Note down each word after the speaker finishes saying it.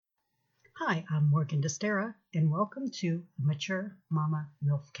Hi, I'm Morgan Destera, and welcome to the Mature Mama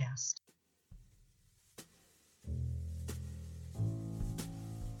MILFcast.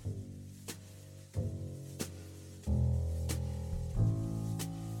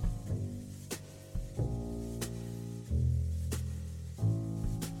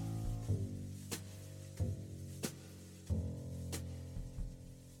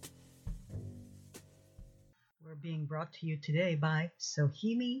 We're being brought to you today by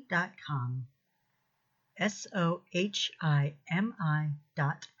Sohimi.com.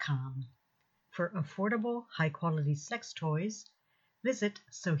 SOHIMI.com. For affordable, high-quality sex toys, visit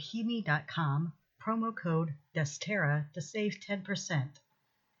Sohimi.com, promo code Destera to save 10%.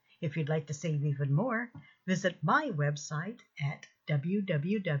 If you'd like to save even more, visit my website at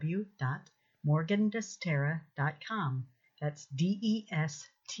www.morgandestera.com. That's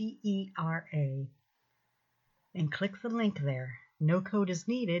DESTERA. And click the link there. No code is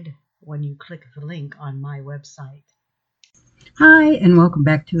needed when you click the link on my website. Hi, and welcome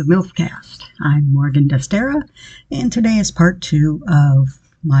back to the MILFcast. I'm Morgan Destera, and today is part 2 of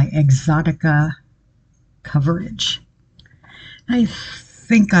my Exotica coverage. I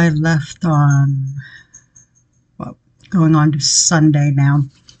think I left on, going on to Sunday now.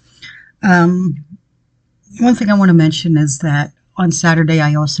 One thing I want to mention is that on Saturday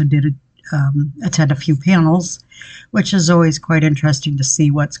I also did attend a few panels, which is always quite interesting to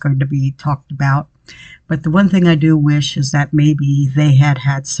see what's going to be talked about. But the one thing I do wish is that maybe they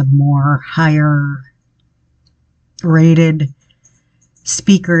had some more higher rated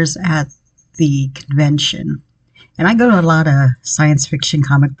speakers at the convention. And I go to a lot of science fiction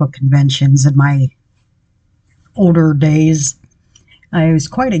comic book conventions in my older days. I was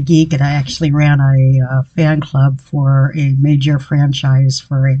quite a geek, and I actually ran a fan club for a major franchise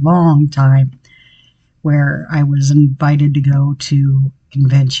for a long time, where I was invited to go to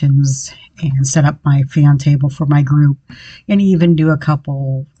conventions and set up my fan table for my group, and even do a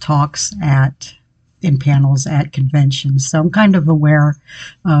couple talks in panels at conventions. So I'm kind of aware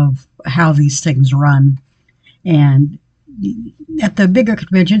of how these things run. And at the bigger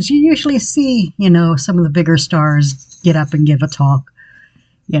conventions, you usually see, some of the bigger stars get up and give a talk.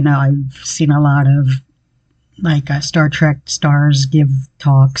 I've seen a lot of Star Trek stars give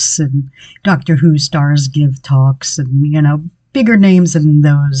talks, and Doctor Who stars give talks, and, bigger names in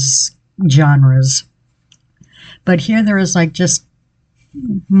those genres. But here there is just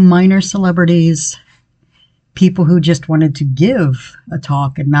minor celebrities, people who just wanted to give a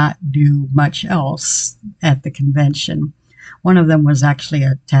talk and not do much else at the convention. One of them was actually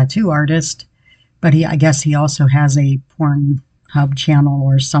a tattoo artist, but I guess he also has a Pornhub channel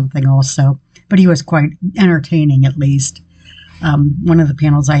or something also. But he was quite entertaining, at least. One of the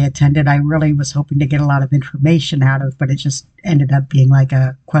panels I attended, I really was hoping to get a lot of information out of, but it just ended up being like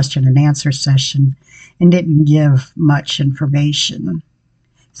a question and answer session and didn't give much information.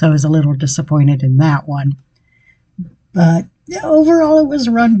 So I was a little disappointed in that one. But overall, it was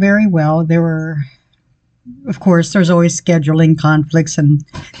run very well. There were, of course, there's always scheduling conflicts, and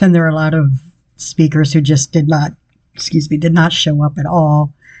then there are a lot of speakers who just did not show up at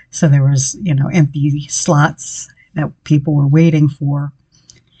all. So there was, empty slots that people were waiting for.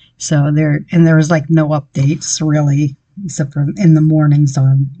 So there was no updates really, except for in the mornings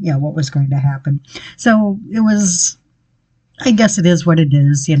on, what was going to happen. So it was, I guess it is what it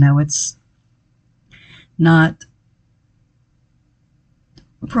is. It's not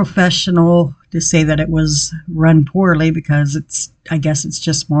professional to say that it was run poorly, because I guess it's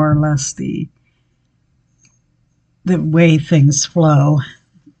just more or less the way things flow.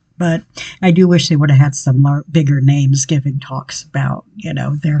 But I do wish they would have had some bigger names giving talks about,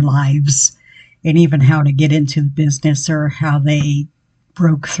 their lives and even how to get into the business or how they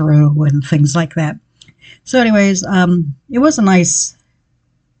broke through and things like that. So anyways, it was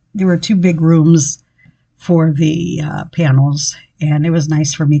there were 2 big rooms for the panels, and it was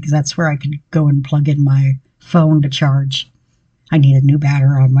nice for me because that's where I could go and plug in my phone to charge. I need a new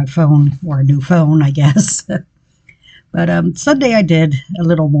battery on my phone, or a new phone, I guess. But Sunday I did a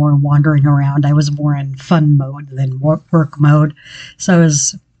little more wandering around. I was more in fun mode than work mode. So I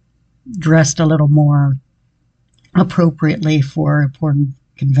was dressed a little more appropriately for a important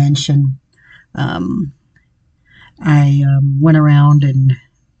convention. I went around and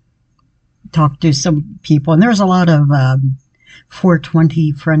talked to some people. And there's a lot of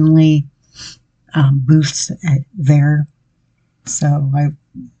 420 friendly booths there. So I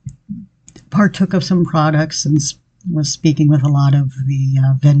partook of some products and was speaking with a lot of the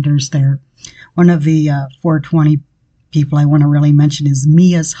vendors there. One of the 420 people I want to really mention is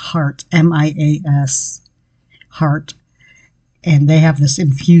Mia's Heart, M-I-A-S, Heart. and they have this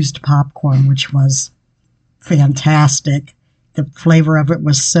infused popcorn, which was fantastic. The flavor of it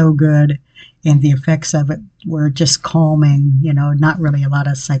was so good, and the effects of it were just calming. Not really a lot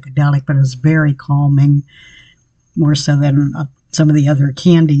of psychedelic, but it was very calming, more so than some of the other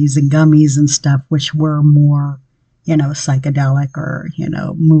candies and gummies and stuff, which were more, psychedelic or,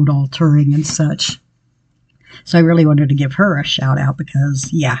 mood altering and such. So I really wanted to give her a shout out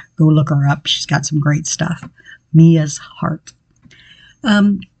because, yeah, go look her up. She's got some great stuff. Mia's Heart.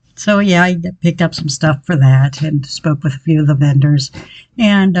 So yeah, I picked up some stuff for that and spoke with a few of the vendors.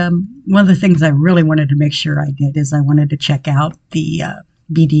 And one of the things I really wanted to make sure I did is I wanted to check out the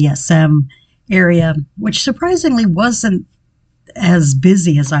BDSM area, which surprisingly wasn't as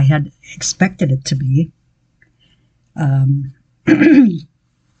busy as I had expected it to be.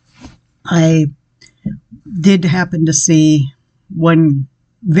 I did happen to see one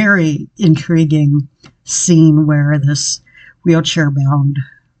very intriguing scene where this wheelchair-bound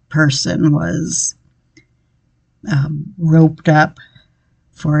person was roped up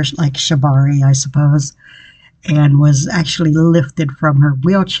for like shibari, I suppose, and was actually lifted from her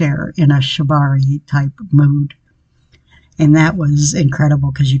wheelchair in a shibari type mood. And that was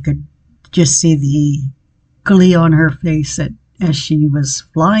incredible because you could just see the glee on her face as she was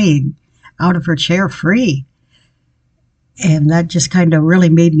flying out of her chair free. And that just kind of really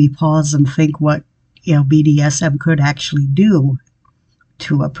made me pause and think what, BDSM could actually do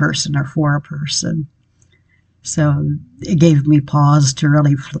to a person or for a person. So it gave me pause to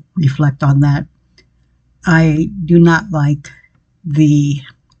really reflect on that. I do not like the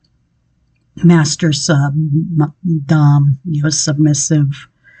master sub dom, submissive,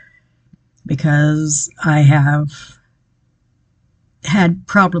 because I have had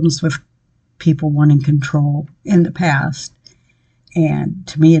problems with people wanting control in the past. And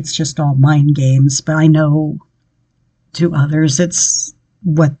to me, it's just all mind games. But I know to others, it's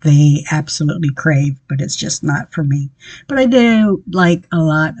what they absolutely crave, but it's just not for me. But I do like a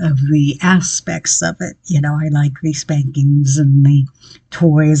lot of the aspects of it. I like the spankings and the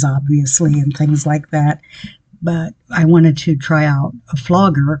toys, obviously, and things like that. But I wanted to try out a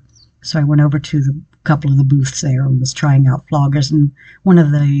flogger, so I went over to a couple of the booths there and was trying out floggers. And one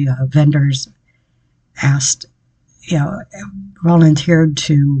of the vendors asked, volunteered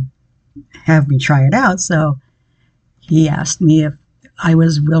to have me try it out. So he asked me if I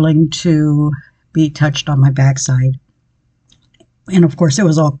was willing to be touched on my backside. And of course, it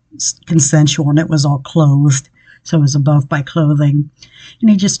was all consensual and it was all clothed. So it was above my clothing. And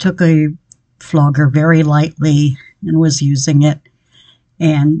he just took a flogger very lightly and was using it.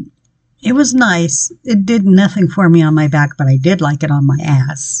 And it was nice. It did nothing for me on my back, but I did like it on my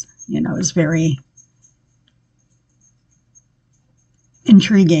ass. It was very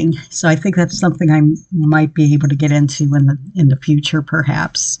intriguing. So I think that's something I might be able to get into in the future,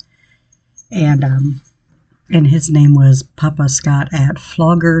 perhaps. And his name was Papa Scott at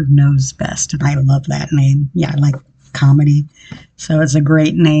Flogger Knows Best, and I love that name. Yeah, I like comedy, so it's a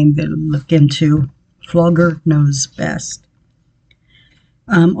great name to look into. Flogger Knows Best.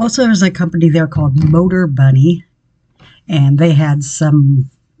 Also, there's a company there called Motor Bunny, and they had some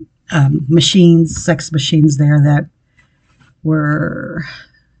sex machines there that were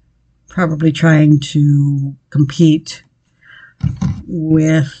probably trying to compete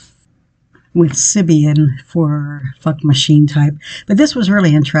with Sybian for fuck machine type. But this was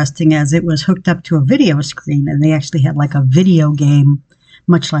really interesting as it was hooked up to a video screen, and they actually had like a video game,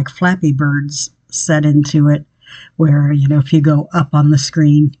 much like Flappy Birds, set into it, where, if you go up on the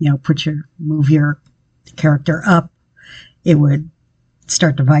screen, move your character up, it would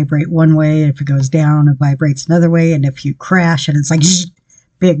start to vibrate one way. If it goes down, it vibrates another way. And if you crash, and it's like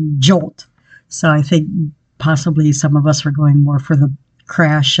big jolt. So I think possibly some of us were going more for the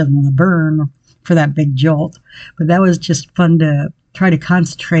crash and the burn for that big jolt. But that was just fun to try to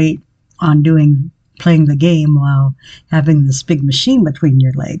concentrate on playing the game while having this big machine between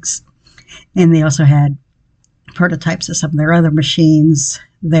your legs. And they also had prototypes of some of their other machines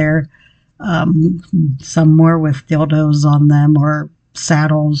there. Some more with dildos on them or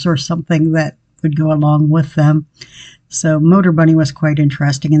saddles or something that would go along with them. So Motor Bunny was quite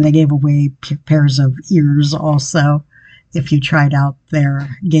interesting, and they gave away pairs of ears also if you tried out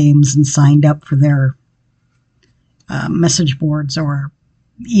their games and signed up for their message boards or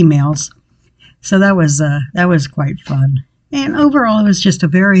emails. So that was quite fun. And overall, it was just a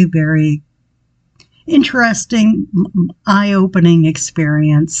very, very interesting, eye-opening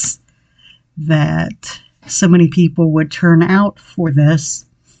experience that so many people would turn out for this,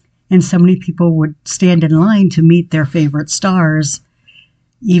 and so many people would stand in line to meet their favorite stars.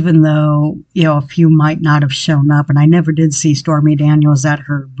 even though, a few might not have shown up. And I never did see Stormy Daniels at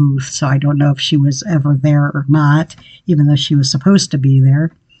her booth, so I don't know if she was ever there or not, even though she was supposed to be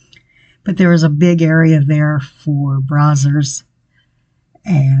there. But there was a big area there for Brazzers,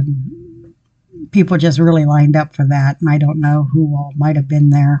 and people just really lined up for that. And I don't know who all might have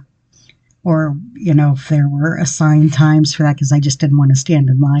been there, or, if there were assigned times for that, because I just didn't want to stand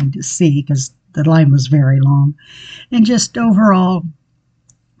in line to see, because the line was very long. And just overall,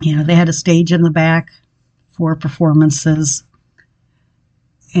 they had a stage in the back for performances.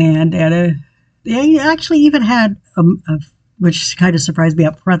 And they actually even had, which kind of surprised me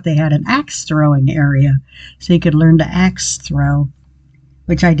up front, they had an axe throwing area. So you could learn to axe throw,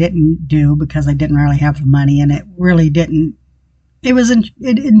 which I didn't do because I didn't really have the money. And it really didn't,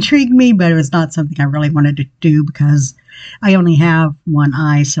 it intrigued me, but it was not something I really wanted to do because I only have one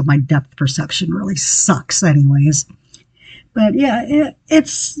eye. So my depth perception really sucks anyways. But yeah, it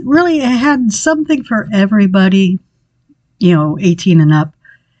had something for everybody, 18 and up.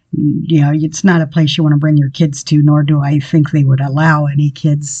 It's not a place you want to bring your kids to, nor do I think they would allow any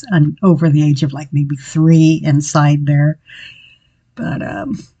kids over the age of like maybe 3 inside there. But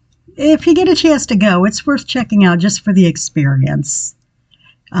if you get a chance to go, it's worth checking out just for the experience.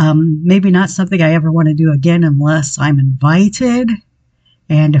 Maybe not something I ever want to do again unless I'm invited.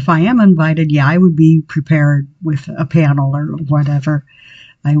 And if I am invited, I would be prepared with a panel or whatever.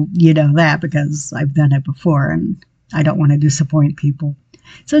 That because I've done it before and I don't want to disappoint people.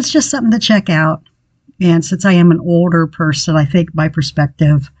 So it's just something to check out. And since I am an older person, I think my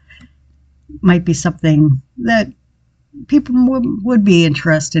perspective might be something that people would be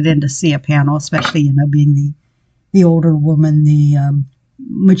interested in to see a panel, especially, being the older woman, the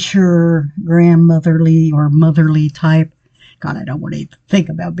mature grandmotherly or motherly type. God, I don't want to even think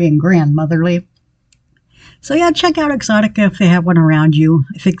about being grandmotherly. So yeah, check out Exotica if they have one around you.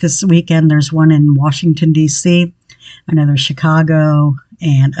 I think this weekend there's one in Washington, D.C. I know there's Chicago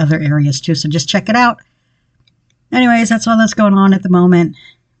and other areas too, so just check it out. Anyways, that's all that's going on at the moment.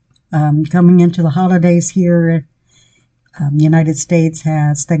 Coming into the holidays here, United States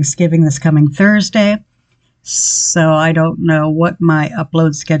has Thanksgiving this coming Thursday. So I don't know what my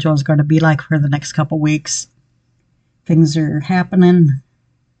upload schedule is going to be like for the next couple weeks. Things are happening,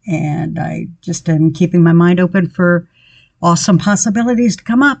 and I just am keeping my mind open for awesome possibilities to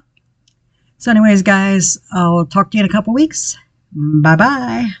come up. So anyways, guys, I'll talk to you in a couple weeks.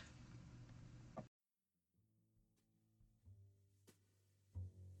 Bye-bye.